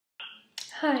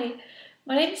Hi,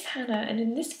 my name is Hannah, and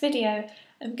in this video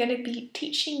I'm going to be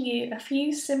teaching you a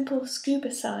few simple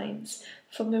scuba signs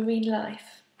for marine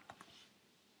life.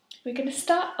 We're going to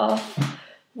start off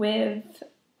with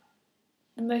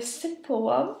the most simple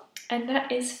one, and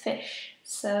that is fish.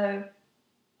 So,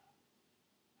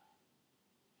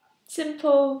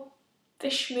 simple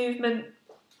fish movement.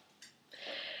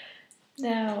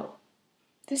 Now,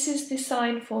 this is the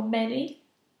sign for many.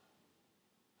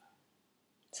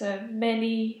 So,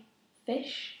 many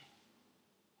fish.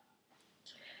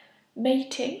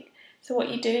 Mating. So what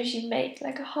you do is you make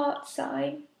like a heart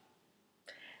sign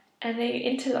and then you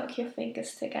interlock your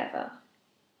fingers together.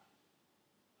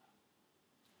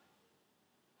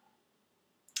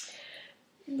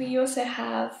 We also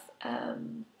have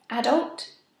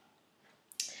adult,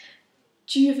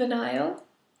 juvenile,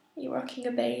 you're rocking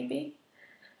a baby,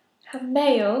 have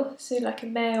male, so like a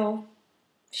male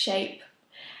shape,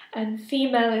 and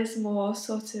female is more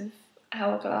sort of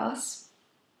hourglass.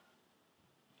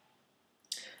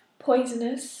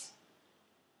 Poisonous,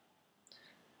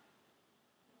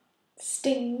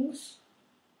 stings,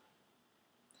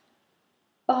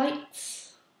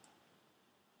 bites,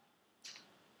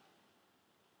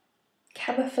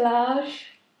 camouflage,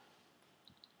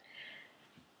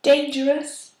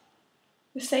 dangerous,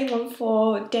 the same one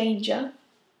for danger,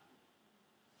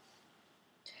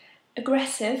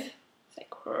 aggressive, it's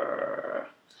like grrr.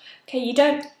 Okay, you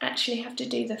don't actually have to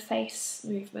do the face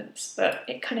movements, but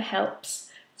it kind of helps.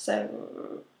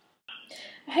 So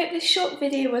I hope this short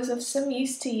video was of some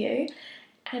use to you,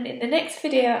 and in the next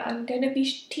video I'm going to be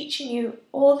teaching you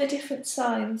all the different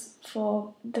signs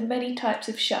for the many types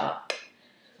of shark.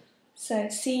 So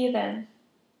see you then.